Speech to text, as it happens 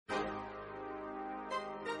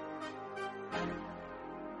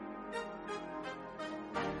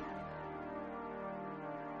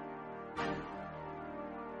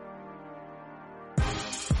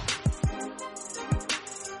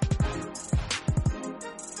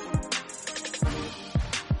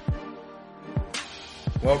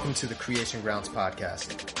Welcome to the Creation Grounds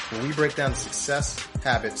podcast, where we break down the success,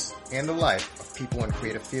 habits, and the life of people in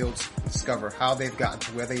creative fields, discover how they've gotten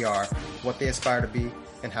to where they are, what they aspire to be,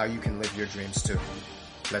 and how you can live your dreams too.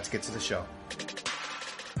 Let's get to the show.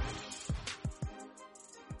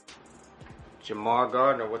 Jamar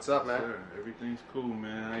Gardner, what's up, man? Sir, everything's cool,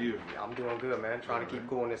 man. How you? I'm doing good, man. Trying to keep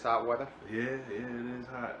cool in this hot weather. Yeah, it is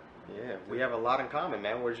hot. Yeah, we have a lot in common,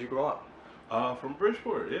 man. Where did you grow up? From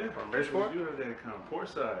Bridgeport, yeah. From Bridgeport? You have that kind of port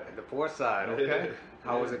side. The port side, okay.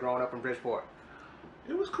 How was it growing up in Bridgeport?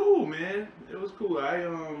 It was cool, man. It was cool. I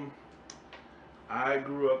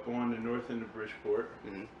grew up on the north end of Bridgeport.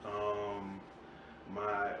 Mm-hmm.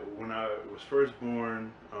 When I was first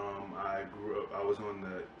born, I grew up. I was on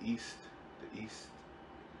the east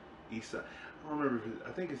side. I don't remember.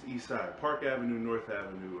 I think it's east side, Park Avenue, North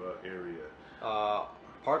Avenue area.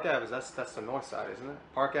 Park Ave, that's the north side, isn't it?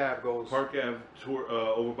 Park Ave goes... Park Ave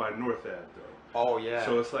over by North Ave, though. Oh, yeah.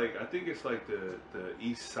 So it's like, I think it's like the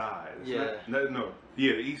east side. It's the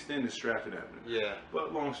east end is Stratford Avenue. Yeah.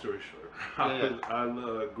 But long story short,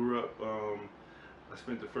 I grew up, I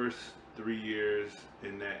spent the first 3 years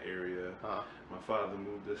in that area. Uh-huh. My father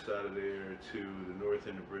moved us out of there to the north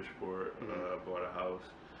end of Bridgeport, bought a house.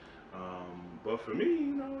 But for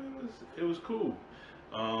me, it was cool.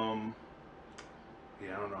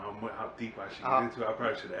 Yeah, I don't know how deep I should get into it. I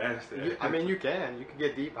probably should have asked that. I mean, you can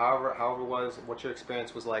get deep. However it was, what your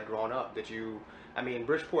experience was like growing up.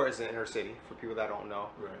 Bridgeport is an inner city for people that don't know.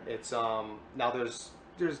 Right. It's now there's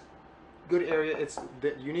good area. It's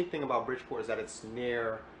the unique thing about Bridgeport is that it's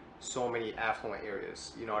near so many affluent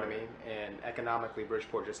areas. You know what I mean? And economically,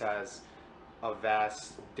 Bridgeport just has a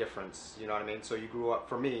vast difference. You know what I mean? So I grew up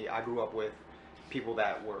with people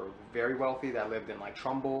that were very wealthy that lived in like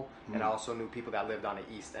Trumbull, and I also knew people that lived on the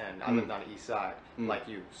east end. I lived on the east side, like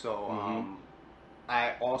you. So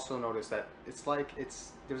I also noticed that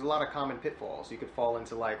there's a lot of common pitfalls. You could fall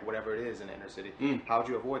into like whatever it is in the inner city. How'd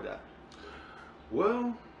you avoid that?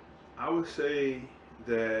 Well, I would say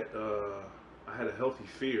that I had a healthy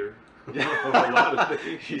fear of a lot of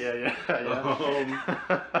things. Yeah.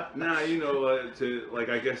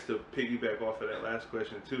 I guess to piggyback off of that last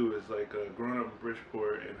question too, is like growing up in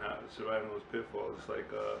Bridgeport and how surviving those pitfalls. It's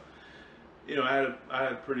like I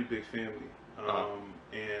had a pretty big family,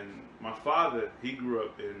 and my father, he grew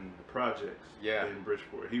up in the projects in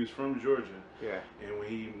Bridgeport. He was from Georgia, and when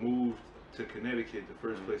he moved to Connecticut, the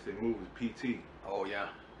first place they moved was PT. Oh yeah.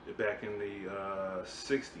 Back in the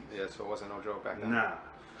 60s. Yeah, so it wasn't no joke back then. Nah.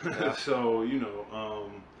 Yeah. So,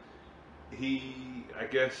 he, I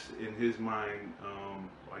guess in his mind,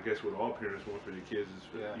 I guess what all parents want for their kids is,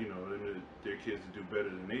 their kids to do better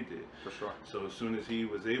than they did. For sure. So as soon as he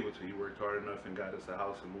was able to, he worked hard enough and got us a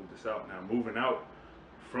house and moved us out. Now moving out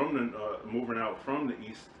from the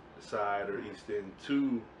east side or east end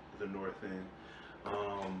to the north end,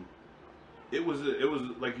 it was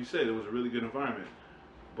like you said, it was a really good environment.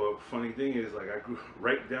 But funny thing is, like I grew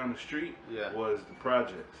right down the street was the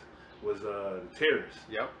projects, was the terrace.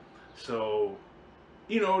 Yep. So,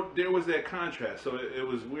 there was that contrast. So it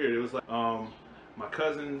was weird. It was like my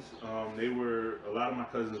cousins. A lot of my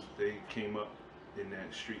cousins. They came up in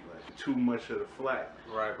that street like too much of the flack.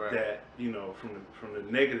 Right. That from the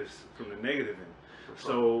negatives from the negative end. Sure.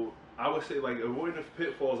 So I would say like avoiding the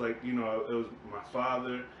pitfalls. Like it was my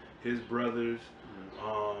father, his brothers.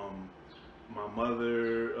 My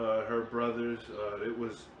mother, her brothers,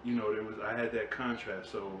 I had that contrast.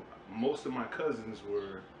 So most of my cousins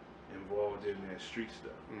were involved in that street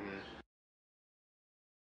stuff.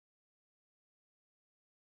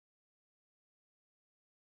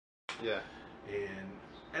 Yeah. And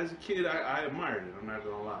as a kid, I admired it. I'm not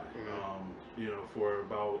gonna lie. For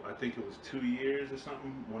about, I think it was 2 years or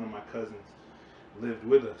something, one of my cousins lived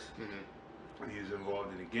with us. He was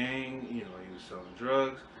involved in a gang. He was selling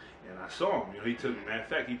drugs. And I saw him. He took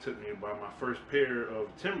me to buy my first pair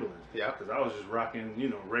of Timberlands. Yeah. Because I was just rocking,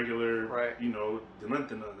 regular, right.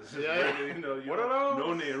 Delenton. What are those?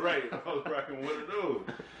 No name, right. I was rocking one of those.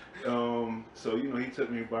 So, he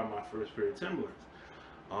took me to buy my first pair of Timberlands.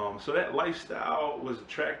 So that lifestyle was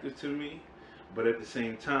attractive to me. But at the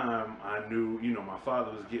same time, I knew, my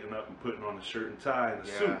father was getting up and putting on a shirt and tie and a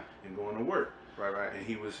suit and going to work. Right. And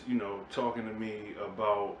he was, talking to me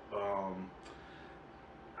about...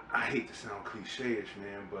 I hate to sound cliche-ish,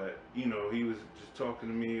 man, but, he was just talking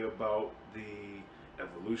to me about the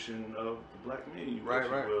evolution of the black man, if you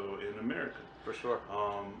will, in America. For sure.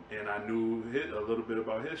 And I knew a little bit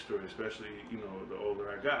about his story, especially, the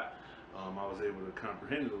older I got. I was able to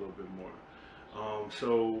comprehend it a little bit more.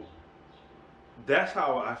 So that's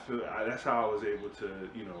how I feel. That's how I was able to,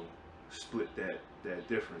 split that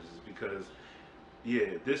difference, is because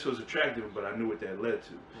yeah, this was attractive, but I knew what that led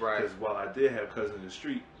to. Right. Because while I did have cousins in the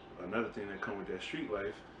street, another thing that come with that street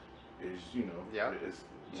life is, Yeah. it's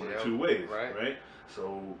one Jail. or two ways, Right. right?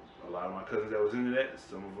 So a lot of my cousins that was into that,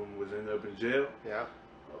 some of them was ended up in jail. Yeah.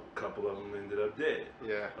 A couple of them ended up dead.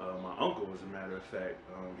 Yeah. My uncle, as a matter of fact,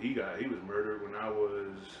 he was murdered when I was,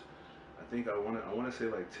 I think I want to say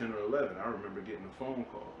like 10 or 11. I remember getting a phone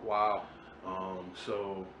call. Wow.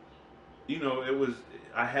 So,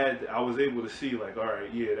 I was able to see like, all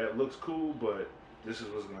right, yeah, that looks cool, but this is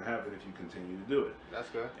what's going to happen if you continue to do it. That's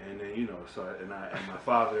good. And then, and my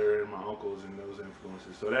father and my uncles and those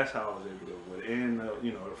influences. So that's how I was able to avoid it. And, the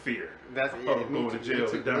fear. That's of me going too, to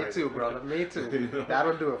jail. me too, brother. Me too. You know?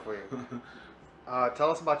 That'll do it for you.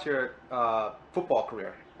 Tell us about your football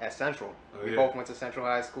career at Central. Oh, We yeah. both went to Central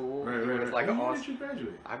High School. Right, It right, was right. like an When awesome. did you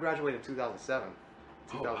graduate? I graduated in 2007.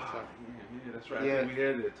 Oh, wow. Yeah, that's right. Yeah. I think we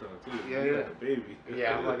had that talk too. Yeah, You're yeah. like a baby.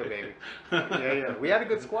 Yeah, I'm like a baby. Yeah. We had a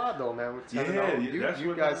good squad though, man. With Yeah, 10-0. yeah, that's you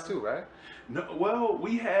what, guys too, right? No, well,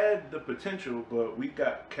 we had the potential, but we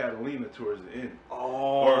got Catalina towards the end,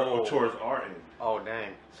 Oh. or towards our end. Oh, dang.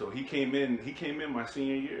 So he came in my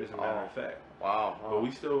senior year, as a matter of fact. Wow. But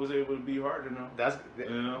we still was able to be hard enough. That's You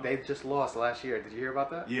know? They just lost last year. Did you hear about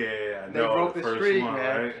that? Yeah, They no, broke the first streak, one,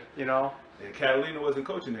 man. right? You know? And Catalina wasn't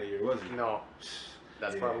coaching that year, was he? No.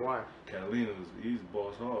 That's Yeah. probably why. Catalina he's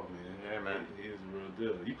boss hog, man. Yeah, man. He's a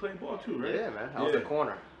real deal. You played ball too, right? Yeah, man. I was a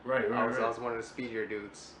corner. Right, I right. was one of the speedier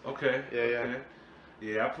dudes. Okay. Yeah, yeah. Okay.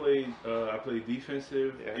 Yeah, I played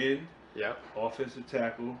defensive end, Yep. offensive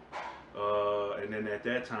tackle, and then at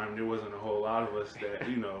that time there wasn't a whole lot of us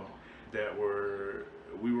that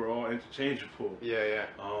we were all interchangeable. Yeah.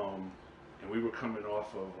 And we were coming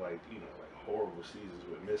off of like horrible seasons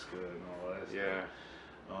with Miska and all that Yeah.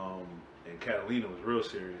 stuff. And Catalina was real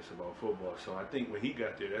serious about football, so I think when he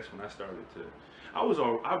got there, that's when I started to. I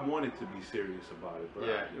wanted to be serious about it, but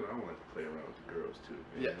Yeah. I wanted to play around with the girls too.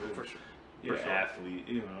 Yeah, for sure. You're For an sure.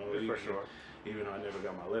 athlete, For sure. Even though I never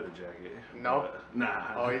got my leather jacket. No?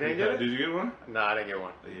 Nah. Oh, you didn't get it? Did you get one? Nah, I didn't get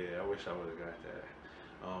one. Yeah, I wish I would have got that.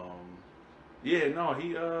 Yeah,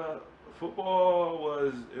 no, football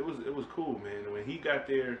was cool, man. When he got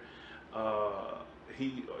there,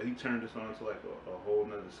 he turned us on to like a whole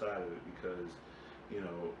nother side of it because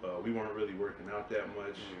we weren't really working out that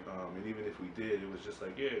much, and even if we did, it was just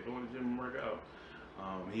like, yeah, go to the gym and work out.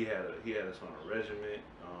 He had us on a regiment.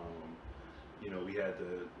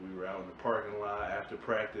 We were out in the parking lot after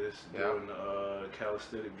practice doing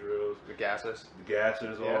calisthenic drills, The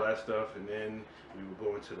gassers. all that stuff, and then we would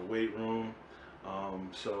go into the weight room.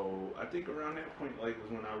 So I think around that point, like,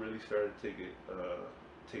 was when I really started to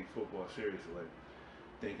take football seriously, like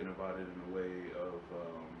thinking about it in a way of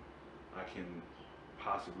I can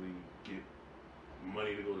possibly get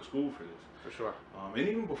money to go to school for this. For sure. And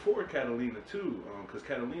even before Catalina too, because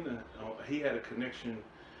Catalina, he had a connection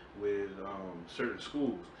with certain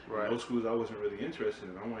schools. Right. And those schools I wasn't really interested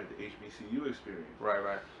in. I wanted the HBCU experience.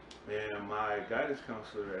 Right. And my guidance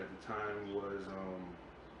counselor at the time was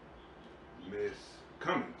Miss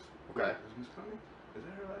Cummings. Okay. Was Miss Cummings? Is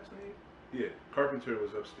that her last name? Yeah. Carpenter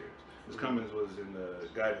was upstairs. Miss Cummings was in the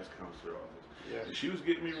guidance counselor office. Yeah. And she was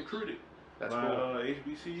getting me recruited. That's by cool.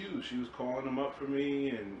 HBCU. She was calling them up for me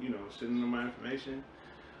and sending them my information.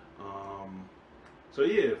 So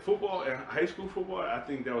yeah, football and high school football, I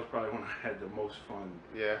think that was probably when I had the most fun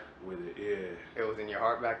Yeah. with it. Yeah. It was in your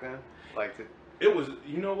heart back then? Like, It was,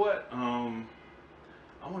 you know what?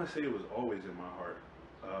 I want to say it was always in my heart.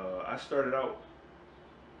 I started out,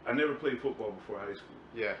 I never played football before high school.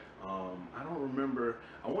 yeah. I don't remember,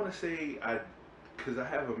 I want to say because I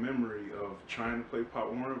have a memory of trying to play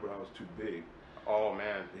Pop Warner, but I was too big. Oh,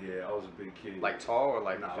 man. Yeah, I was a big kid. Like tall or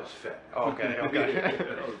like Nah, I was just fat. Oh, okay.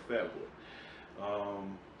 Yeah, I was a fat boy.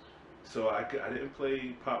 So I didn't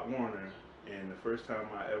play Pop Warner, and the first time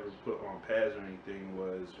I ever put on pads or anything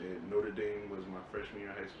was at Notre Dame. Was my freshman year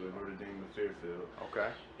of high school at Notre Dame in Fairfield. Okay.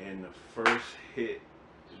 And the first hit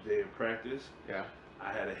the day of practice, Yeah.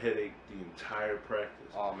 I had a headache the entire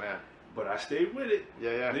practice. Oh, man. But I stayed with it.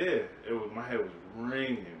 Yeah. Yeah, my head was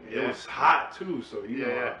ringing. It Yeah. was hot too, so you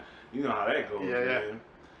know how that goes, Yeah. man.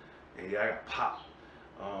 And I got popped.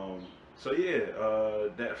 So yeah,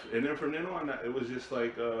 and then from then on, it was just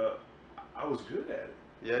like I was good at it.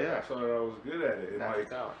 Yeah. I thought I was good at it, and Knocked like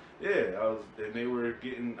it out. yeah, I was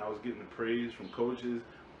getting the praise from coaches.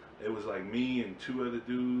 It was like me and two other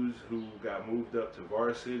dudes who got moved up to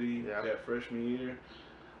varsity that freshman year.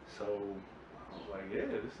 So I was like, yeah,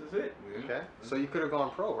 this is it, man. Okay. So you could have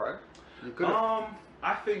gone pro, right? You could have.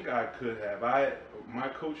 I think I could have. My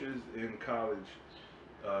coaches in college,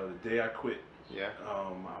 the day I quit, Yeah.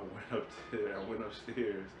 I went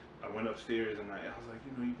upstairs. And I was like,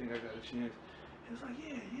 you think I got a chance? He was like,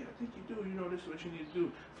 yeah, I think you do. This is what you need to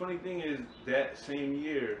do. Funny thing is, that same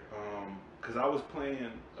year, because I was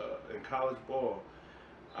playing in college ball,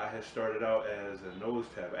 I had started out as a nose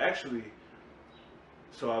tab. Actually,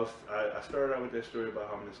 so I started out with that story about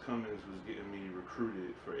how Miss Cummins was getting me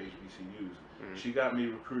recruited for HBCUs. She got me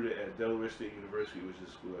recruited at Delaware State University, which is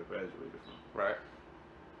the school I graduated from. Right.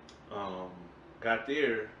 Got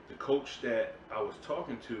there, the coach that I was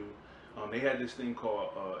talking to, they had this thing called,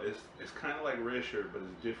 it's kind of like red shirt, but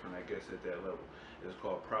it's different, I guess, at that level. It's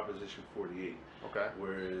called Proposition 48. Okay.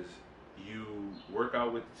 Whereas you work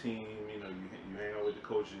out with the team, you hang out with the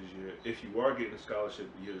coaches. If you are getting a scholarship,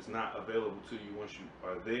 it's not available to you once you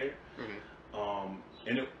are there.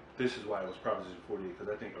 And this is why it was Proposition 48,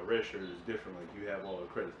 because I think a red shirt is different. Like, you have all the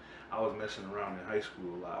credits. I was messing around in high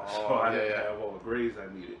school a lot, so I didn't have all the grades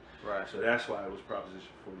I needed. Right. So that's why it was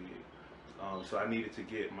Proposition 48. So I needed to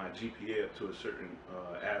get my GPA up to a certain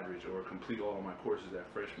average, or complete all of my courses that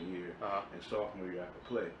freshman year and sophomore year I could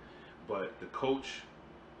play. But the coach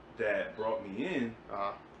that brought me in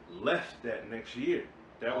left that next year.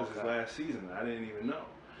 That was his last season. I didn't even know.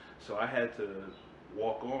 So I had to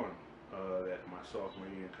walk on that my sophomore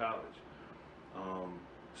year in college.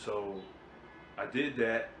 So I did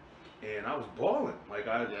that, and I was balling. Like,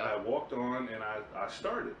 I walked on, and I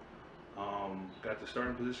started. Got the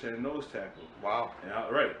starting position at nose tackle. Wow. And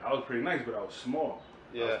I was pretty nice, but I was small.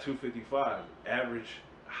 Yeah. I was 255. Average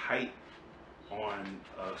height on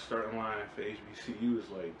starting line for HBCU is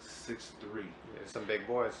like 6'3". Yeah, some big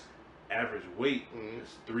boys. Average weight is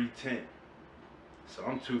 310. So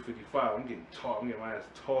I'm 255. I'm getting tall. I'm getting my ass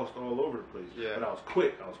tossed all over the place. Yeah. But I was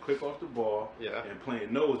quick. I was quick off the ball. Yeah. And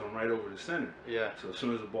playing nose, I'm right over the center. Yeah. So as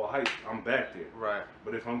soon as the ball hikes, I'm back there. Right.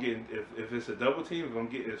 But if I'm getting, if it's a double team,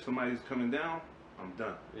 if somebody's coming down, I'm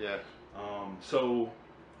done. Yeah. So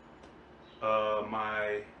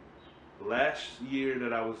my last year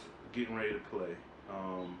that I was getting ready to play,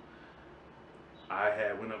 I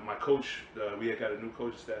had went up. My coach, we had got a new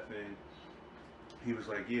coaching staff in. He was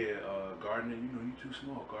like, Gardner, you too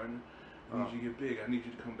small, Gardner. I need you to get big. I need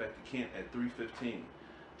you to come back to camp at 315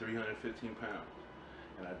 pounds.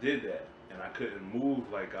 And I did that, and I couldn't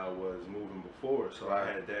move like I was moving before. So I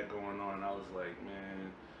had that going on, and I was like,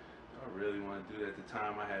 man, I really want to do that. At the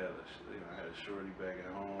time, I had a shorty back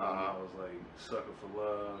at home. I was like sucker for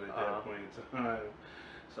love at that point in time.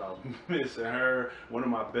 So I was missing her. One of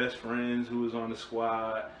my best friends who was on the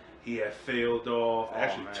squad, he had failed off.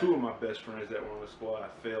 Actually, two of my best friends that were on the squad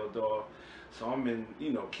failed off. So I'm in,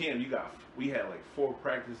 camp. We had like 4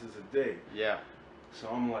 practices a day. Yeah. So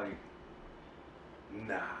I'm like,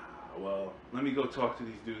 nah. Well, let me go talk to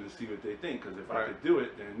these dudes and see what they think. Because if I could do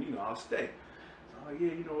it, then I'll stay. So I'm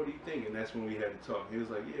like, what do you think? And that's when we had to talk. He was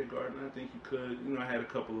like, Gardner, I think you could. I had a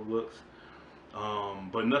couple of looks.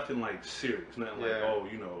 But nothing like serious. Nothing like,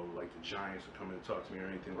 like the Giants are coming to talk to me or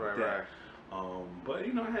anything like that. But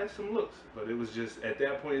I had some looks. But it was just, at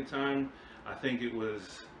that point in time, I think it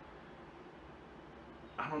was,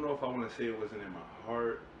 I don't know if I want to say it wasn't in my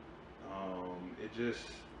heart. It just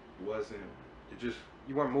wasn't.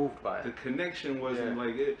 You weren't moved by it. The connection wasn't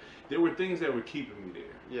like it. There were things that were keeping me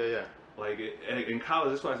there. Yeah. Like in college,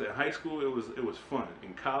 that's why I said in high school it was fun.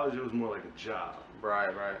 In college, it was more like a job.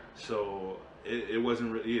 Right. So it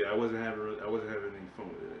wasn't really. I wasn't having any fun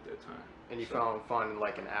with it at that time. And you found fun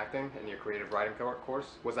like in acting in your creative writing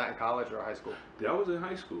course? Was that in college or high school? That was in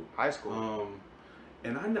high school. High school.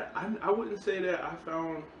 And I wouldn't say that I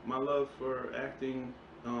found my love for acting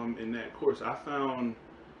in that course. I found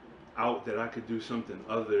out that I could do something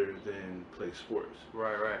other than play sports.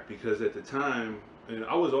 Right. Because at the time, and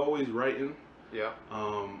I was always writing. Yeah.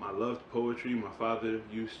 I loved poetry. My father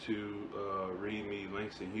used to read me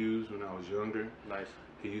Langston Hughes when I was younger. Nice.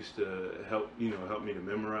 He used to help me to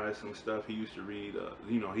memorize some stuff. He used to read,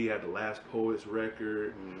 he had the Last Poets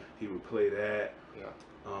record. He would play that. Yeah.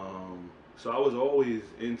 So I was always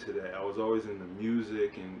into that. I was always into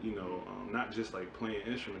music and, not just like playing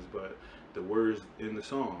instruments, but the words in the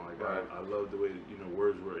song. Like I loved the way that,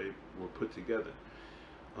 words were put together.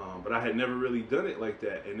 But I had never really done it like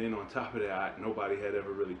that. And then on top of that, nobody had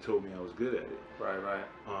ever really told me I was good at it. Right.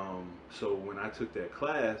 So when I took that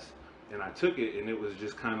class, and I took it, and it was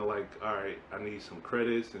just kind of like, all right, I need some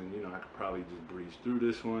credits, and I could probably just breeze through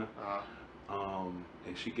this one.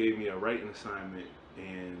 And she gave me a writing assignment,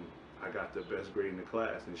 and I got the best grade in the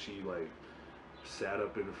class. And she like sat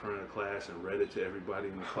up in the front of the class and read it to everybody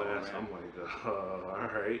in the class. I'm like, all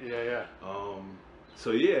right. Yeah.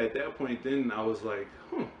 So yeah, at that point, then I was like,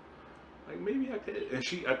 like maybe I could. And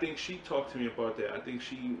I think she talked to me about that. I think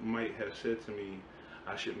she might have said to me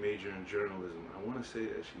I should major in journalism. I want to say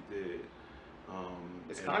that she did.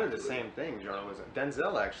 It's kind of the same thing, journalism.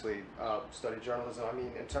 Denzel actually studied journalism. I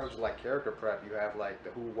mean, in terms of like character prep, you have like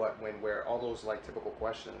the who, what, when, where, all those like typical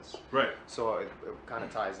questions. Right. So it kind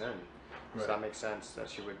of ties in. Right. So that makes sense that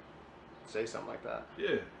she would say something like that.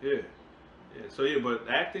 Yeah, yeah, yeah. So yeah, but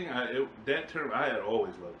acting, that term, I had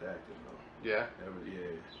always loved acting though. Yeah.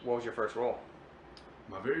 Yeah. What was your first role?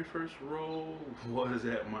 My very first role was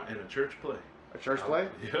in a church play. A church play?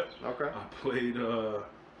 Yep. Okay. I played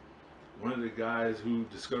one of the guys who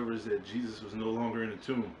discovers that Jesus was no longer in the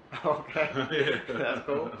tomb. Okay. Yeah. That's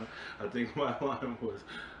cool. I think my line was,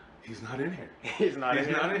 "He's not in here. He's not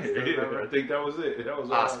in Not in here." Yeah, I think that was it. That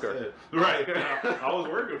was all Oscar. I said. Right. I was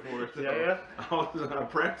working for it. So Yeah. I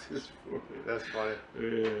practiced for it. That's funny.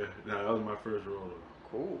 Yeah. No, that was my first role though.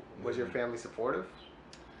 Cool. Was your family supportive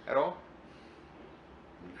at all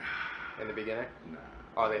in the beginning? Nah.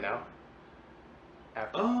 Are they now?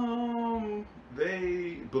 After?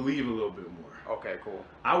 They believe a little bit more. Okay, cool.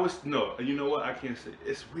 You know what? I can't say.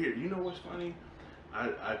 It's weird. You know what's funny?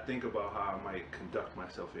 I think about how I might conduct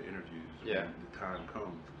myself in interviews when the time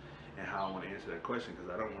comes, and how I want to answer that question, because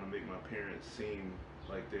I don't want to make my parents seem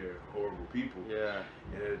like they're horrible people. Yeah.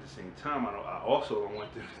 And at the same time, I also don't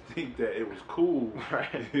want them to think that it was cool.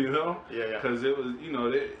 Right. You know? Yeah. Because it was,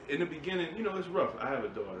 in the beginning, it's rough. I have a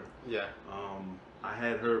daughter. Yeah. I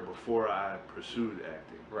had her before I pursued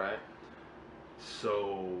acting. Right.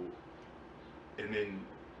 So, and then,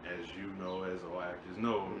 as you know, as all actors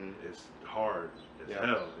know, it's hard as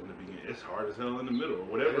hell in the beginning. It's hard as hell in the middle, or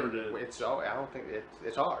whatever. I don't think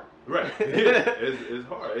it's hard. Right. Yeah. It's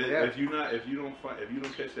hard. Yeah. If you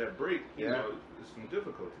don't catch that break, it's some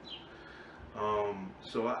difficulties.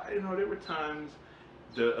 So there were times.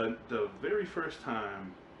 The very first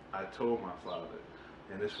time I told my father,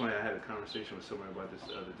 and it's funny, I had a conversation with somebody about this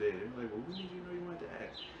the other day. They were like, "Well, when did you know you wanted to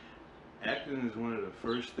act?" Acting is one of the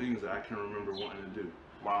first things that I can remember wanting to do.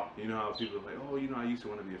 Wow. You know how people are like, "Oh, I used to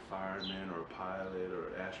want to be a fireman or a pilot or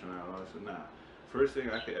an astronaut." I said, "Nah." First thing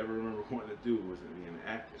I could ever remember wanting to do was to be an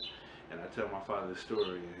actor. And I tell my father this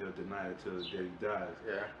story, and he'll deny it till the day he dies.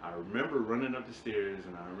 Yeah. I remember running up the stairs,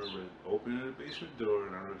 and I remember opening the basement door,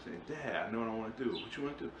 and I remember saying, "Dad, I know what I want to do." "What you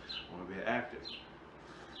want to do?" "I want to be an actor."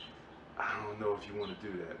 "I don't know if you want to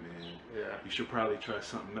do that, man. Yeah. You should probably try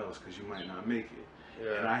something else, because you might not make it."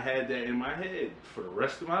 Yeah. And I had that in my head for the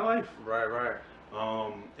rest of my life. Right.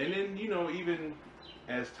 And then, even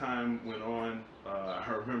as time went on,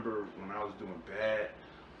 I remember when I was doing bad,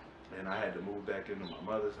 and I had to move back into my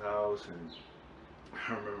mother's house, and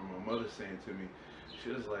I remember my mother saying to me, she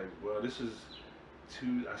was like, "Well, I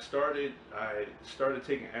started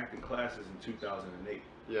taking acting classes in 2008.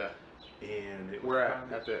 Yeah. And it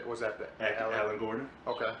was was at the Alan Gordon.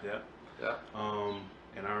 Okay. Yeah.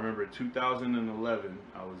 And I remember 2011,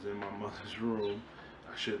 I was in my mother's room.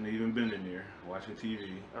 I shouldn't have even been in there watching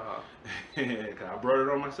TV. And I brought it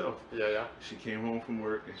on myself. Yeah. She came home from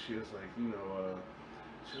work, and she was like,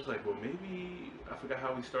 "Well, maybe," I forgot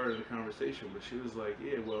how we started the conversation, but she was like,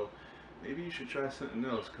 "Yeah, well, maybe you should try something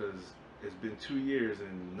else, because it's been 2 years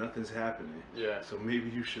and nothing's happening. Yeah. So maybe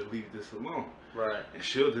you should leave this alone." Right. And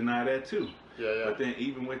she'll deny that too. Yeah. But then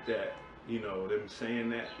even with that, them saying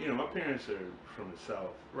that, my parents are from the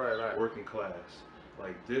South. Right. Working class.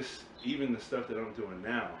 Like this, even the stuff that I'm doing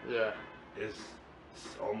now. Yeah. It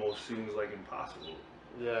almost seems like impossible.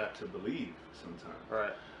 Yeah. To believe sometimes.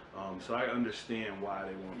 Right. So I understand why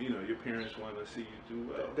they want, your parents want to see you do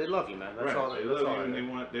well. They love you, man. That's right. all. They love you, and they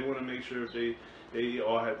want to make sure if they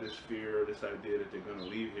all have this fear or this idea that they're going to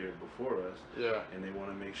leave here before us. Yeah. And they want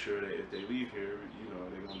to make sure that if they leave here,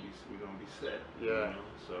 we're going to be set. Yeah.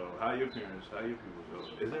 So how your people feel?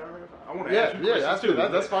 Is that all right? I want to ask you questions too.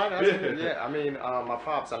 That's fine. Yeah. I mean, my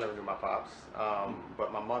pops. I never knew my pops.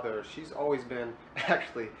 But my mother, she's always been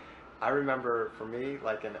actually. I remember for me,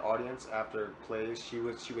 like in the audience after plays, she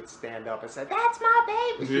would stand up and say, "That's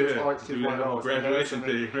my baby." She was one of those graduation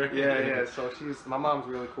thing, right? Yeah. So my mom's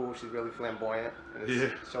really cool. She's really flamboyant.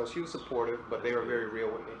 So she was supportive, but they were very real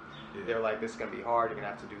with me. Yeah. They were like, "This is gonna be hard. You're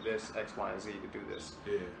gonna have to do this, X, Y, and Z to do this."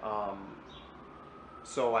 Yeah.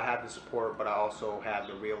 So I had the support, but I also had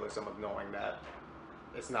the realism of knowing that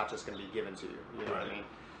it's not just gonna be given to you. You know what I mean?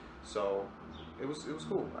 So it was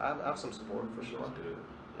cool. I have some support for sure.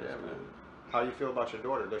 Yeah, man. How you feel about your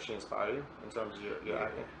daughter? Does she inspire you in terms of your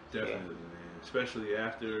acting? Definitely, man. Especially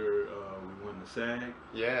after we won the SAG.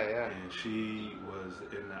 Yeah. And she was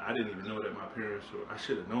I didn't even know that my parents were. I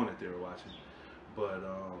should have known that they were watching. But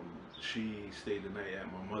she stayed the night at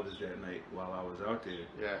my mother's that night while I was out there.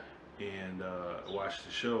 Yeah. And watched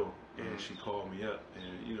the show. and she called me up,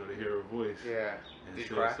 and you know, to hear her voice, Yeah. and Did you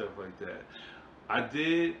say cry? stuff like that. I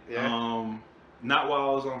did. Yeah. Not while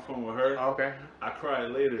I was on the phone with her. Oh, okay. I cried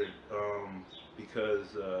later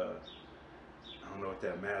because I don't know if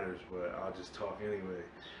that matters, but I'll just talk anyway.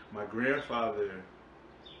 My grandfather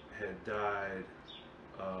had died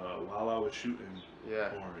while I was shooting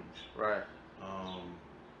Yeah. Orange. Right.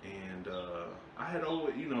 And I had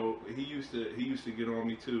always, you know, he used to get on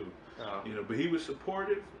me too, Uh-huh. you know, but he was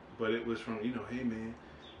supportive. But it was from, you know, hey man,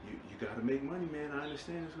 you got to make money, man. I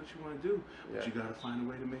understand that's what you want to do, but you got to find a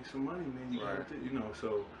way to make some money, man. You Right. got to, you know.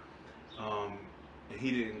 So, and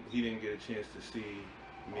he didn't get a chance to see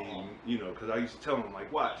me, you know, because I used to tell him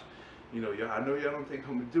like, watch, you know, I know y'all don't think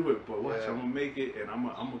I'm gonna do it, but watch, I'm gonna make it, and I'm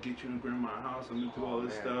gonna get you in grandma's house. I'm gonna do all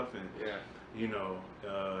this stuff, and you know,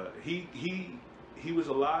 he was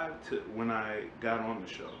alive when I got on the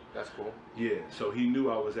show. That's cool. Yeah, so he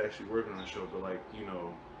knew I was actually working on the show, but like, you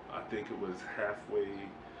know, I think it was halfway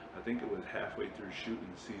through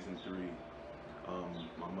shooting season 3.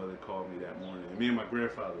 My mother called me that morning, and me and my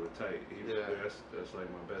grandfather were tight. That's like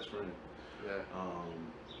my best friend. Yeah.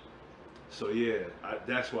 So yeah,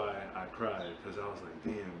 that's why I cried, because I was like,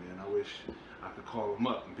 damn man, I wish I could call him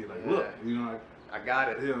up and be like, look, you know, I got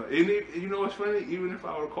it. You know, and you know what's funny? Even if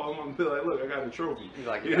I would call him up and be like, look, I got a trophy. He's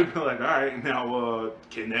like, He'd be like, all right, now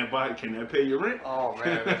can that pay your rent? Oh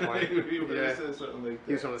man, that's funny. He would have said something like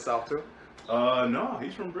that. He's from the South too? No,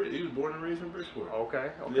 he's from he was born and raised in Bridgeport.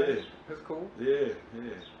 Okay. Yeah. That's cool. Yeah.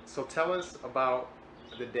 So tell us about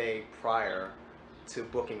the day prior to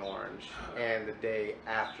booking Orange and the day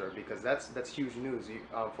after, because that's huge news. You,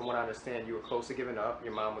 from what I understand, you were close to giving up.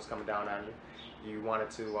 Your mom was coming down on you. You wanted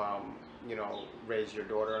to, you know, raise your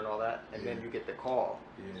daughter and all that, and then you get the call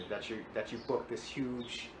that you booked this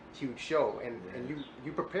huge show, and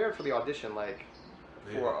you prepared for the audition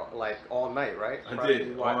for like all night, right? I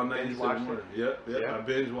did all night until the morning. Yep. I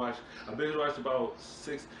binge watched about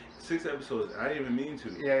six episodes. I didn't even mean to.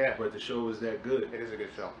 Yeah. But the show was that good. It is a good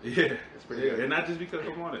show. Yeah, it's pretty good. And not just because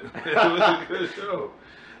I'm on it. It was a good show.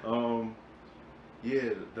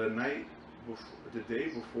 The day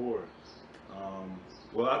before.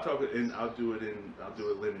 Well, I'll do it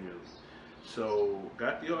linearly. So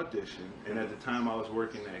got the audition, and at the time I was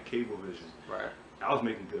working at Cablevision. Right. I was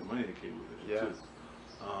making good money at Cablevision too.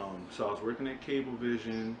 So I was working at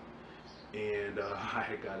Cablevision, and I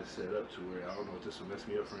had got it set up to where I don't know if this will mess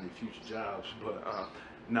me up for any future jobs, but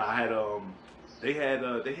I had they had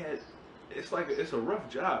it's a rough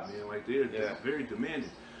job, man. Like they're very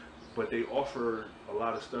demanding, but they offer a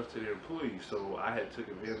lot of stuff to their employees. So I had took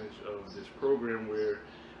advantage of this program where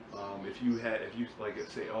if you like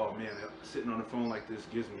say, oh man, sitting on the phone like this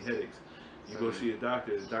gives me headaches. You go see a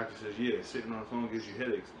doctor. The doctor says, yeah, sitting on the phone gives you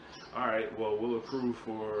headaches. All right, well, we'll approve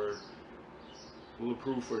for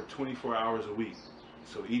 24 hours a week.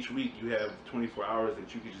 So each week you have 24 hours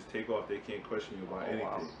that you can just take off. They can't question you about anything.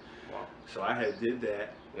 Wow. So I did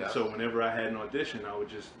that. Yeah. So whenever I had an audition, I would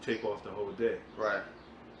just take off the whole day. Right.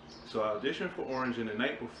 So I auditioned for Orange, and the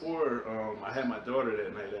night before, I had my daughter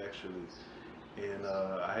that night actually, and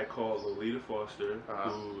I had called Lolita Foster,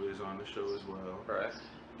 who is on the show as well. Right.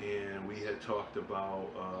 And we had talked about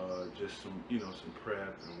just some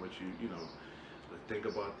prep and what you think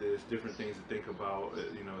about this, different things to think about,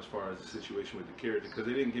 as far as the situation with the character, because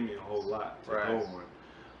they didn't give me a whole lot to go on.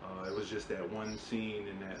 It was just that one scene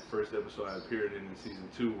in that first episode I appeared in season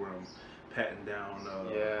 2 where I'm patting down, I don't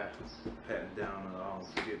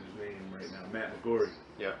forget his name right now, Matt McGorry.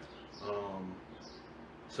 Yeah.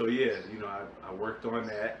 So yeah, I worked on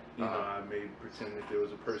that. I made pretend that there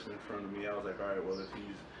was a person in front of me. I was like, all right, well,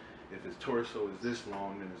 if his torso is this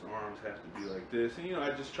long, then his arms have to be like this, and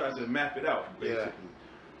I just tried to map it out basically.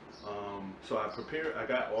 So I prepared. I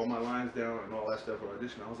got all my lines down and all that stuff for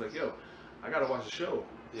audition. I was like, yo, I gotta watch the show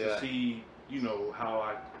to see,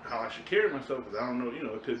 how I should carry myself, because I don't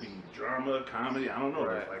know, it could be drama, comedy, I don't know,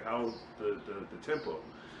 like how the tempo.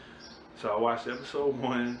 So I watched episode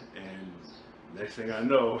 1, and next thing I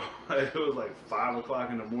know, it was like 5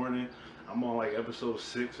 o'clock in the morning. I'm on like episode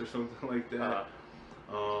 6 or something like that.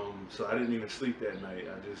 So I didn't even sleep that night.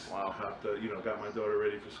 I just hopped up, got my daughter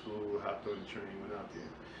ready for school, hopped on the train, went out there.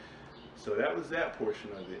 So that was that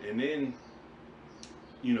portion of it. And then,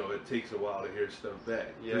 it takes a while to hear stuff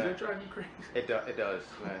back. Yeah. Does that drive you crazy? It does,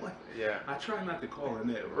 man. Yeah. I try not to call in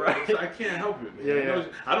that, right? I can't help it, man.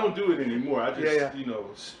 I don't do it anymore. I just,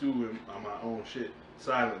 stew on my own shit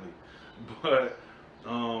silently. But,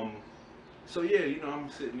 so yeah, I'm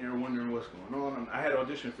sitting there wondering what's going on. I had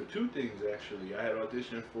auditioned for 2 things actually. I had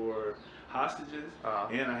auditioned for Hostages,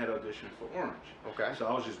 and I had auditioned for Orange. Okay. So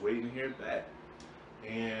I was just waiting to hear back.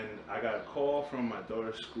 and I got a call from my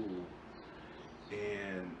daughter's school,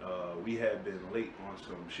 and we had been late on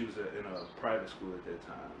some. She was in a private school at that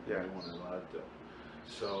time. Yeah. They wanted a lot of dough.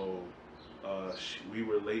 So we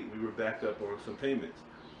were late. We were backed up on some payments.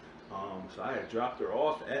 So I had dropped her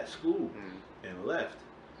off at school and left.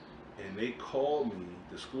 And they called me.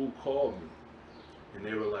 The school called me, and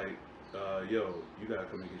they were like, "Yo, you gotta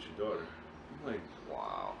come and get your daughter." I'm like,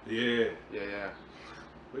 Wow. "Yeah." Yeah.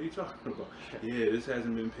 What are you talking about? Yeah, this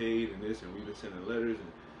hasn't been paid and this, and we've been sending letters.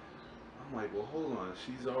 And I'm like, well, hold on,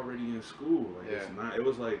 she's already in school. Like, it's not. It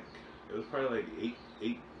was probably like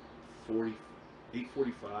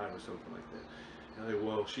 8:45 or something like that. And I'm like,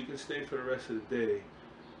 well, she can stay for the rest of the day,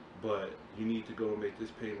 but you need to go and make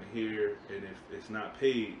this payment here. And if it's not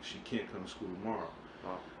paid, she can't come to school tomorrow.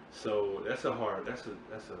 Oh. So that's a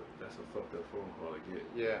fucked up phone call to get.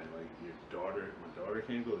 Yeah. Like my daughter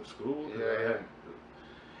can't go to school. Yeah.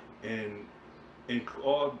 And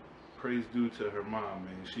all praise due to her mom,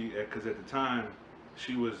 man. Because at the time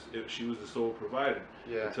she was the sole provider.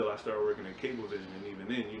 Yeah. Until I started working at Cablevision, and even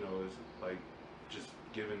then, it's like just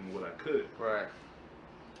giving what I could. Right.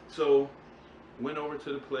 So went over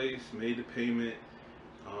to the place, made the payment,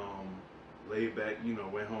 laid back,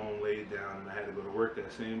 went home, laid down, and I had to go to work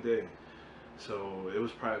that same day. So it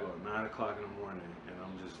was probably about 9 o'clock in the morning, and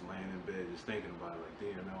I'm just laying in bed, just thinking about it.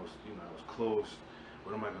 Like, damn, I was close.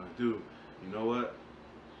 What am I gonna do? You know what?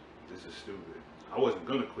 This is stupid. I wasn't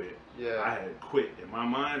gonna quit. Yeah. I had quit. In my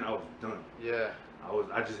mind, I was done. Yeah.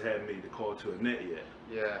 I just hadn't made the call to Annette yet.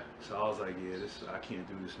 Yeah. So I was like, yeah, I can't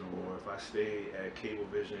do this no more. If I stay at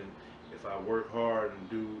Cablevision, if I work hard and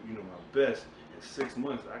do, my best, in 6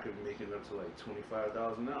 months I could be making up to like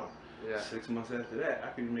 $25 an hour. Yeah. 6 months after that, I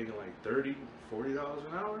could be making like $30, $40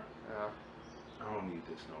 an hour. Yeah. I don't need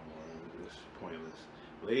this no more. It's pointless.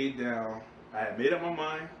 Laid down. I had made up my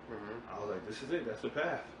mind. Mm-hmm. I was like, this is it. That's the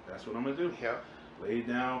path. That's what I'm gonna do. Yeah. Laid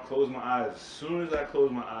down, closed my eyes. As soon as I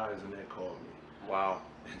closed my eyes, Annette called me Wow.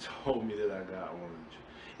 and told me that I got Orange.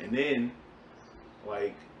 And then,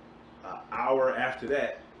 like, an hour after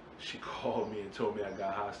that, she called me and told me I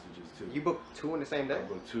got hostages too. You booked 2 in the same day? I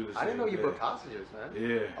booked 2 the I didn't know same you day. booked hostages, man.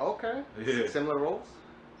 Yeah. Okay. Yeah. Similar roles?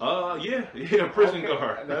 Yeah, prison Okay.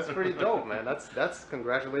 guard. That's pretty dope, man. That's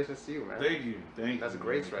congratulations to you, man. Thank you. That's you,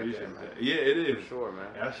 grace man. right Appreciate there, man. that. Yeah, it is. For sure, man.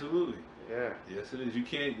 Absolutely. Yeah. Yes, it is. You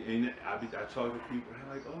can't, and I talk to people, and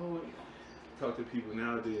they're like, oh, I talk to people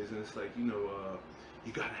nowadays, and it's like, you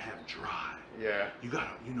gotta have drive. Yeah. You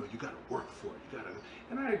gotta work for it.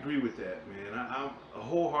 And I agree with that, man. I'm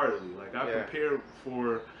wholeheartedly, like, I Yeah. prepare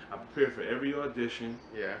for every audition.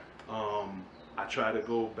 Yeah. I try to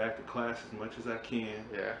go back to class as much as I can,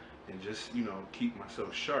 Yeah. and just, keep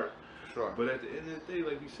myself sharp. Sure. But at the end of the day,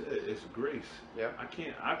 like you said, it's grace. Yeah. I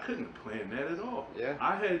couldn't plan that at all. Yeah.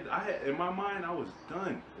 I had, in my mind, I was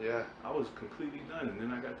done. Yeah. I was completely done, and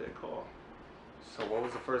then I got that call. So what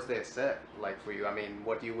was the first day of set like for you? I mean,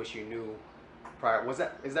 what do you wish you knew prior?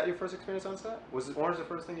 Is that your first experience on set? Was Orange the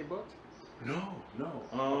first thing you booked? No.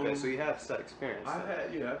 Okay, so you have set experience. I'm trying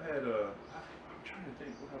to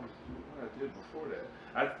think what I did before that.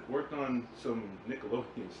 I worked on some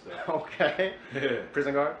Nickelodeon stuff. Okay. Yeah.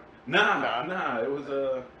 Prison Guard? Nah. It was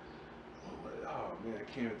oh man, I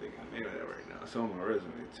can't even think of the name of that right now. It's on my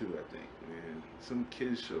resume too, I think. Man, some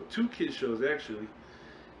kids show, 2 kids shows actually,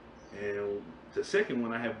 and the second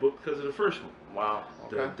one I had booked because of the first one. Wow.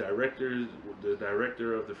 Okay. The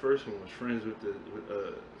director of the first one was friends with the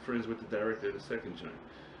director of the second joint,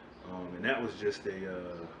 and that was just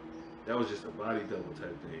a body double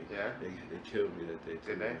type thing. Yeah. They killed me that day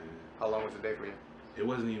too. Did they? Man. How long was the day for you? It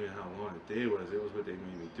wasn't even how long the day was. It was what they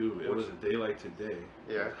made me do. It was a day like today.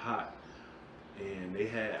 Yeah. It was hot, and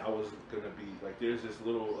I was gonna be like, there's this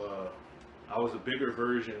little. I was a bigger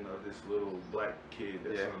version of this little black kid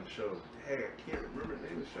that's on the show. Dang, I can't remember the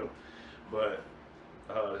name of the show, but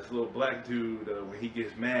this little black dude, when he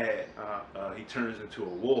gets mad, he turns into a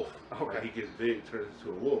wolf. Okay. Like, he gets big, turns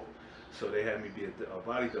into a wolf. So they had me be a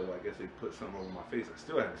body double. I guess they put something over my face. I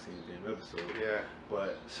still haven't seen the damn episode. Yeah.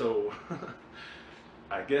 But so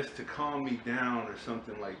I guess to calm me down or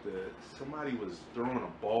something like somebody was throwing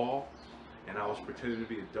a ball, and I was pretending to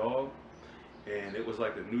be a dog. And it was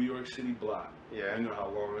like a New York City block. Yeah. You know how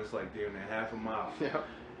long it's like, damn near half a mile. Yeah.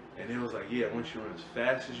 And it was like, yeah, I want you to run as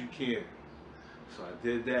fast as you can. So I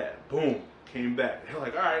did that. Boom. Came back. They're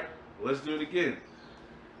like, all right, let's do it again.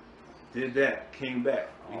 Did that. Came back.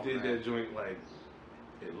 We did that joint like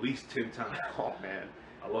at least 10 times. Oh man.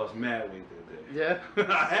 I lost mad weight that day. Yeah.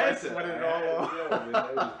 I had to. Sweated it all off. Yeah, man,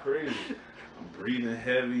 that was crazy. I'm breathing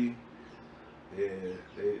heavy. Yeah,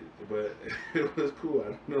 but it was cool.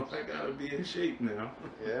 I know I gotta be in shape now.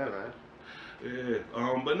 Yeah, man. Yeah.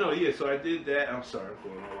 But no, yeah. So I did that. I'm sorry, I'm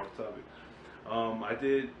going all off topic. I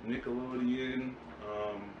did Nickelodeon.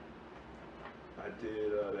 I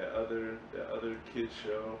did that other kids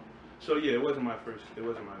show. So yeah, it wasn't my first. It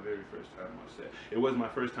wasn't my very first time on set. It was my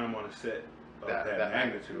first time on a set of that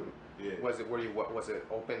magnitude. Yeah. Was it? Were you? What was it?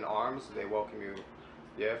 Open arms? Did they welcome you?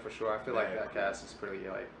 Yeah, for sure. I feel like that cast is pretty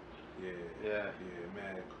like. Yeah.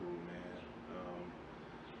 Man, cool, man.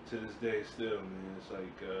 To this day, still, man, it's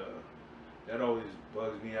like that always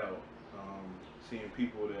bugs me out. Seeing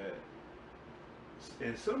people that.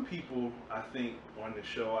 And some people, I think, on the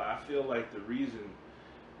show, I feel like the reason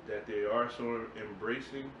that they are so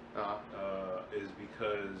embracing is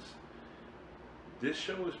because this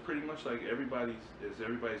show is pretty much like everybody's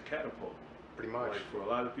catapult. Pretty much. Like for a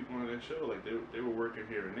lot of people on that show, like they were working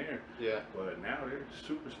here and there. Yeah. But now they're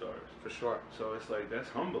superstars. For sure. So it's like that's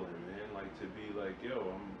humbling, man. Like to be like,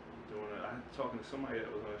 yo, I'm doing it. I'm talking to somebody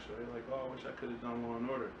that was on the show. They're like, oh, I wish I could have done Law and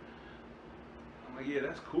Order. I'm like, yeah,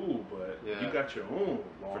 that's cool, but you got your own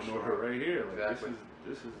Law and Order right here. Like exactly.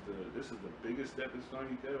 This is the biggest stepping stone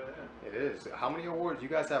you could ever have. It is. How many awards? You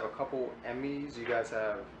guys have a couple Emmys. You guys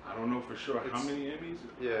have. I don't know for sure how many Emmys.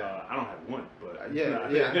 Yeah. I don't have one, but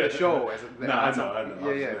the show. I know. I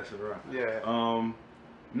was Yeah. messing around.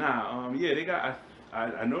 Yeah. They got.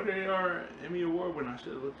 I know they are Emmy Award winner. I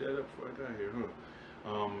should have looked that up before I got here, huh?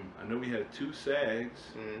 I know we had 2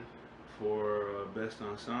 SAGs for Best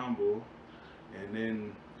Ensemble, and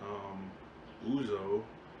then Uzo,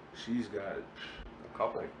 she's got a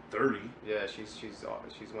couple, like 30. Yeah, she's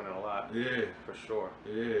winning a lot. Yeah, for sure.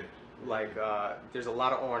 Yeah, like there's a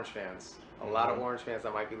lot of Orange fans. A lot of Orange fans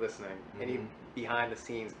that might be listening. Any behind the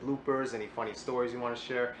scenes bloopers, any funny stories you want to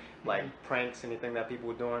share, like pranks, anything that people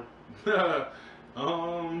were doing?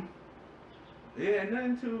 Yeah,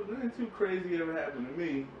 nothing too crazy ever happened to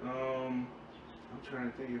me. I'm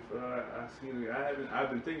trying to think if I seen it. I've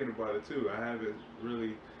been thinking about it too. I haven't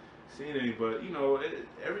really seen any, but you know,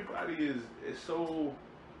 everybody is so.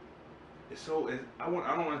 I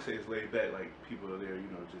don't want to say it's laid back. Like people are there, you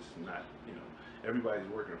know, just not, you know, everybody's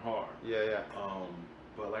working hard. Yeah.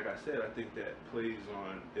 But like I said, I think that plays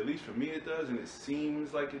on, at least for me it does, and it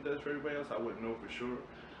seems like it does for everybody else. I wouldn't know for sure.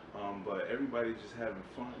 But everybody's just having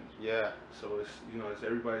fun. Yeah. So it's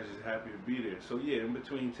everybody's just happy to be there. So yeah, in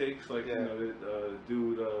between takes, like you know, the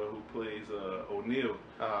dude who plays O'Neal,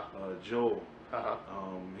 Joel.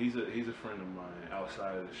 He's a friend of mine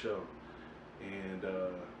outside of the show, and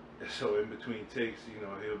so in between takes, you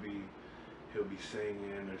know, he'll be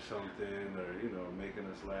singing or something, or you know, making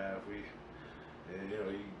us laugh. And you know,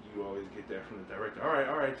 you always get that from the director.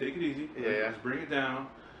 All right, take it easy. Let's bring it down.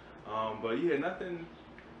 But yeah, nothing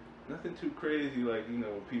too crazy, like, you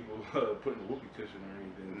know, people putting a whoopee cushion or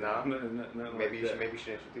anything. No, nothing maybe like you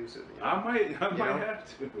should introduce it. You know? I might have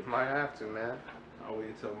to. Might have to, man. I'll wait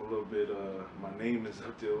until I'm a little bit. My name is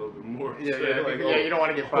up there a little bit more. Yeah. Like, you don't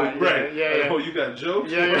want to get fired. Right. Yeah. Like, oh, you got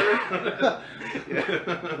jokes? Yeah.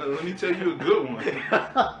 Let me tell you a good one.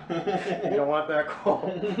 You don't want that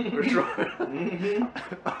call for sure.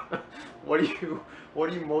 What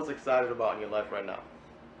are you most excited about in your life right now?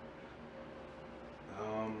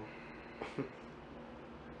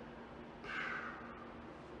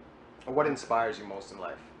 What inspires you most in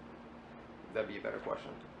life? That'd be a better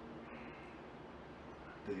question.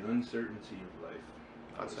 The uncertainty of life.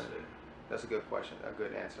 I would say. That's a good question. A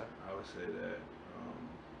good answer. I would say that.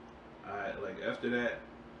 I like after that.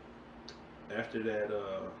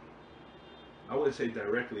 I wouldn't say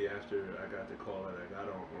directly after I got the call that I got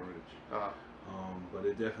on Orange. But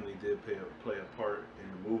it definitely did play a part in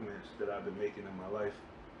the movements that I've been making in my life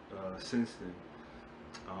since then.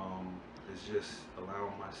 It's just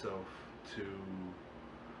allowing myself to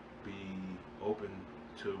be open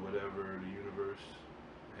to whatever the universe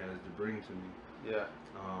has to bring to me. Yeah.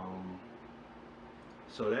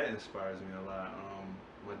 So that inspires me a lot.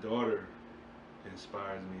 My daughter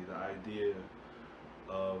inspires me. The idea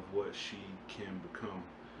of what she can become,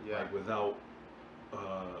 like without,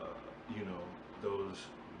 you know, those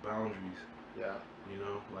boundaries. Yeah. You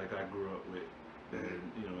know, like I grew up with, and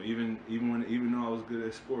you know, even though I was good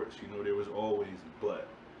at sports, you know, there was always but.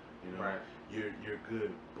 You know, you're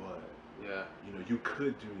good, but you know, you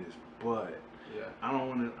could do this, but I don't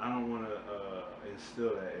want to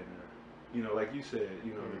instill that in her. You know, like you said,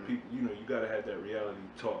 you know, the people, you know, you gotta have that reality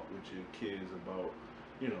talk with your kids about,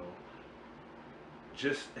 you know,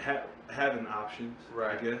 just having options,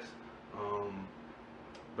 I guess.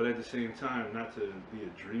 But at the same time, not to be a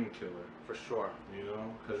dream killer. For sure. You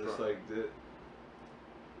know, because it's like that.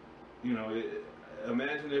 You know,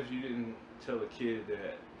 imagine if you didn't tell a kid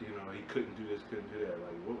that, you know, he couldn't do this, couldn't do that.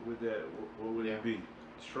 Like, what would it be?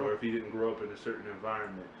 It's or true. if he didn't grow up in a certain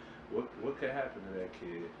environment, what could happen to that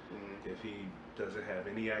kid Mhm. if he doesn't have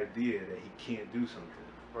any idea that he can't do something?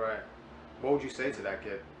 Right. What would you say to that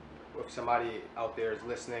kid? If somebody out there is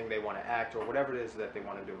listening, they want to act or whatever it is that they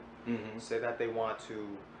want to do. Mm-hmm. Say that they want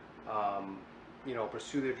to, um,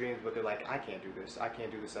 pursue their dreams, but they're like, I can't do this. I can't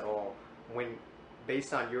do this at all. When,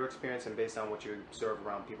 based on your experience and based on what you observe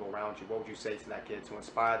around people around you, what would you say to that kid to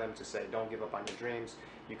inspire them to say, don't give up on your dreams.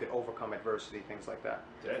 You can overcome adversity, things like that.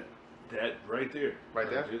 That right there. Right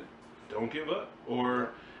there? Just don't give up, or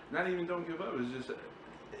not even don't give up. It's just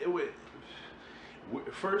it would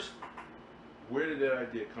first. Where did that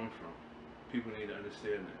idea come from? People need to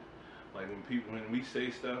understand that. Like when we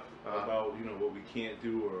say stuff about what we can't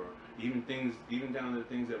do, or even down to the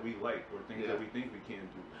things that we like or things that we think we can't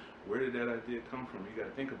do. Where did that idea come from? You got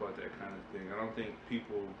to think about that kind of thing. I don't think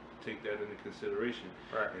people take that into consideration.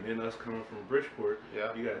 Right. And then us coming from Bridgeport,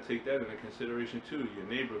 Yeah. you got to take that into consideration too. Your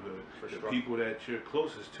neighborhood, For the sure. people that you're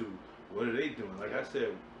closest to. What are they doing? Like I said,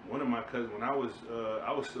 one of my cousins, when I was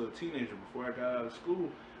still a teenager before I got out of school.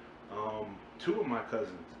 Two of my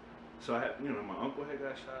cousins. So I had, my uncle had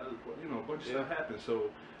got shot. A bunch of stuff happened.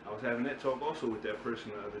 So I was having that talk also with that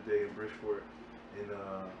person the other day in Bridgeport, and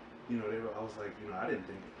I was like, I didn't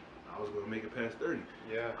think I was gonna make it past 30.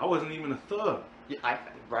 Yeah. I wasn't even a thug. Yeah,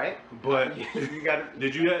 right? But you got to.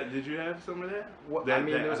 did you have some of that? Well, that, I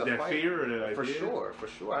mean, that, there was a that fight. fear or that For idea? sure, for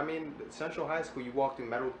sure. I mean, Central High School, you walk through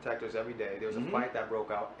metal detectors every day. There was a fight that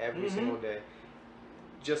broke out every single day.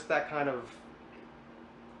 Just that kind of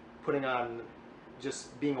putting on,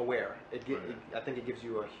 just being aware. I think it gives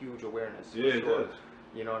you a huge awareness. For Yeah, it sure. does.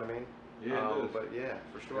 You know what I mean? Yeah, it does. But yeah,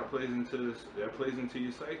 for sure. That plays into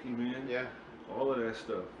your psyche, man. Yeah. All of that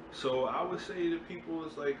stuff. So I would say to people,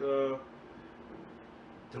 it's like,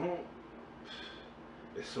 don't.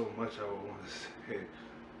 There's so much I would want to say.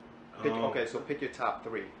 Okay, so pick your top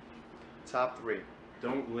three. Top three.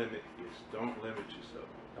 Don't limit yourself.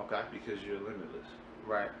 Okay. Because you're limitless.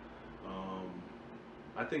 Right.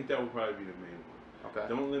 I think that would probably be the main one. Okay.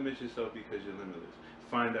 Don't limit yourself because you're limitless.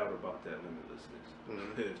 Find out about that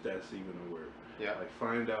limitlessness, if that's even a word. Yeah. Like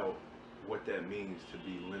find out what that means to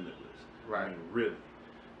be limitless. Right. I mean, really.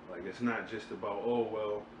 Like it's not just about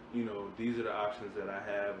these are the options that I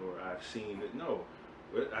have or I've seen it. No,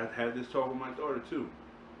 I had this talk with my daughter too.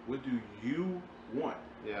 What do you want?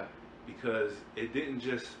 Yeah. Because it didn't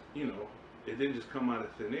just come out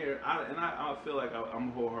of thin air. I feel like I'm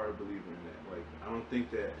a wholehearted believer in that. Like I don't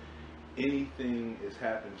think that anything is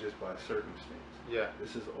happened just by circumstance. Yeah.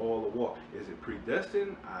 This is all a walk. Is it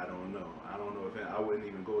predestined? I don't know. I don't know if I wouldn't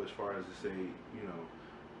even go as far as to say,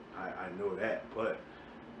 I know that. But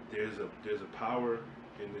there's a power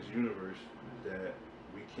in this universe that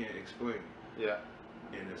we can't explain. Yeah.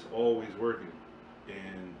 And it's always working.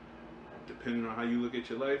 And depending on how you look at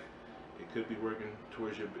your life, it could be working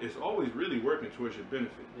towards it's always really working towards your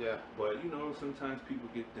benefit. Yeah. But sometimes people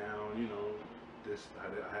get down,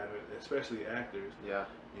 I haven't, especially actors. Yeah.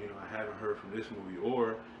 I haven't heard from this movie,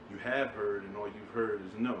 or you have heard and all you've heard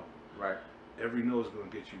is no. Right. Every no is going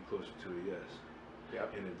to get you closer to a yes.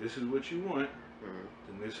 Yep. And if this is what you want,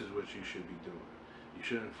 then this is what you should be doing. You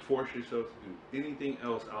shouldn't force yourself to do anything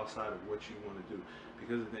else outside of what you want to do.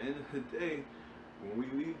 Because at the end of the day, when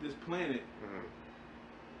we leave this planet,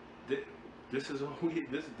 this is all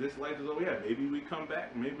this life is all we have. Maybe we come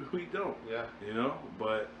back, maybe we don't. Yeah.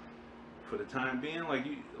 But for the time being,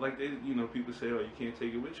 people say, oh, you can't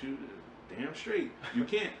take it with you. Damn straight, you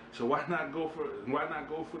can't. So why not go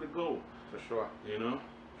for the goal? For sure.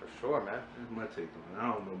 For sure, man. That's my take on it.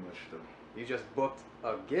 I don't know much though. You just booked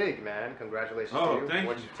a gig, man. Congratulations Oh, to you. thank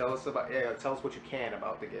What you. tell us about? Yeah, tell us what you can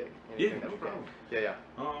about the gig. Yeah, Anything that no you can. problem. Yeah.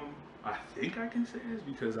 I think I can say this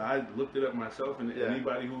because I looked it up myself, and Yeah.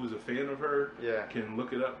 anybody who is a fan of her Yeah. can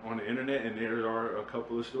look it up on the internet, and there are a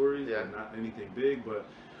couple of stories, Yeah. not anything big, but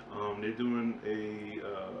they're doing a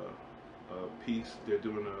piece, they're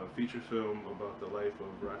doing a feature film about the life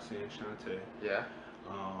of Roxanne Shante. Yeah.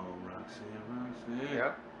 Roxanne.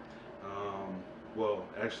 Yeah. Well,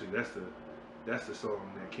 actually, that's the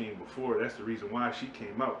song that came before. That's the reason why she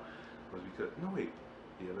came out, was because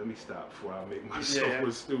let me stop before I make myself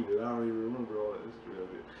look stupid. I don't even remember all the history of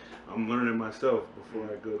it. I'm learning myself before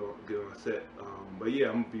I get on set. But yeah,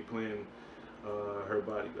 I'm gonna be playing her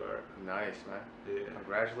bodyguard. Nice, man. Yeah.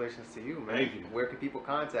 Congratulations to you, man. Thank you. Where can people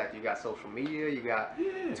contact you? You got social media, you got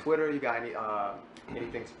Yeah. Twitter, you got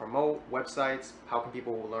anything to promote, websites? How can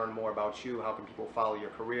people learn more about you? How can people follow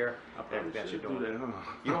your career? I probably Everything that should you're do doing. that,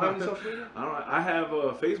 huh? You don't have any social media? I have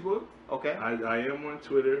Facebook. Okay. I am on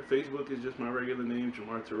Twitter. Facebook is just my regular name,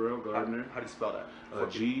 Jamar Terrell Gardner. How do you spell that?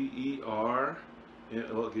 G-E-R.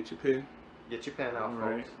 Get your pen. Get your pen out, All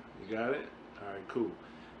right. folks. You got it? All right, cool.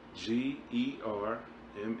 GermarTerrellGardner.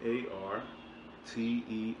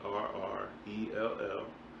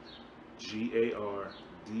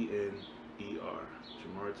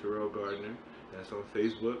 Jamar Terrell Gardner. That's on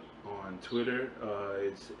Facebook. On Twitter,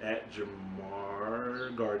 it's at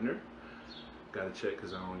Jamar Gardner. Gotta check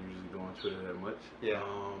because I don't usually go on Twitter that much. Yeah.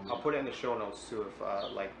 I'll put it in the show notes too if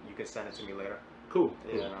like you can send it to me later. Cool.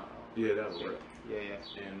 Yeah. Yeah, that'll work. Yeah.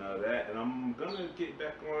 And and I'm gonna get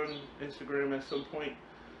back on Instagram at some point.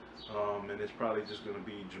 And it's probably just gonna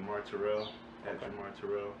be Jamar Terrell at Jamar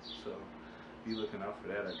Terrell. So be looking out for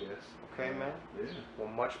that, I guess. Okay, man. Yeah. Well,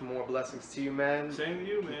 much more blessings to you, man. Same to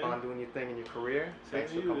you, man. Keep on doing your thing in your career. Same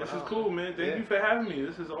Thanks to for you. coming This out. is cool, man. Thank you for having me.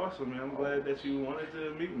 This is awesome, man. I'm glad that you wanted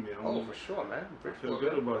to meet with me. Oh, for sure, man. I feel Bridgeport,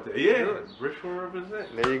 good man. about that. Yeah, Good. Bridgeport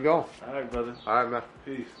represent. There you go. All right, brother. All right, man.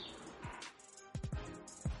 Peace.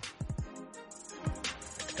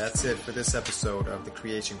 That's it for this episode of The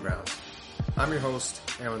Creation Grounds. I'm your host,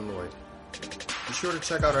 Aaron Lloyd. Be sure to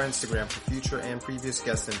check out our Instagram for future and previous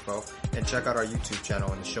guest info, and check out our YouTube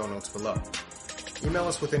channel in the show notes below. Email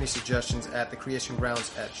us with any suggestions at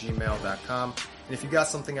thecreationgrounds@gmail.com. And if you got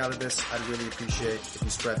something out of this, I'd really appreciate if you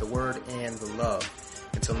spread the word and the love.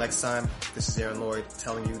 Until next time, this is Aaron Lloyd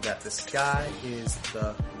telling you that the sky is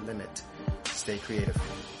the limit. Stay creative.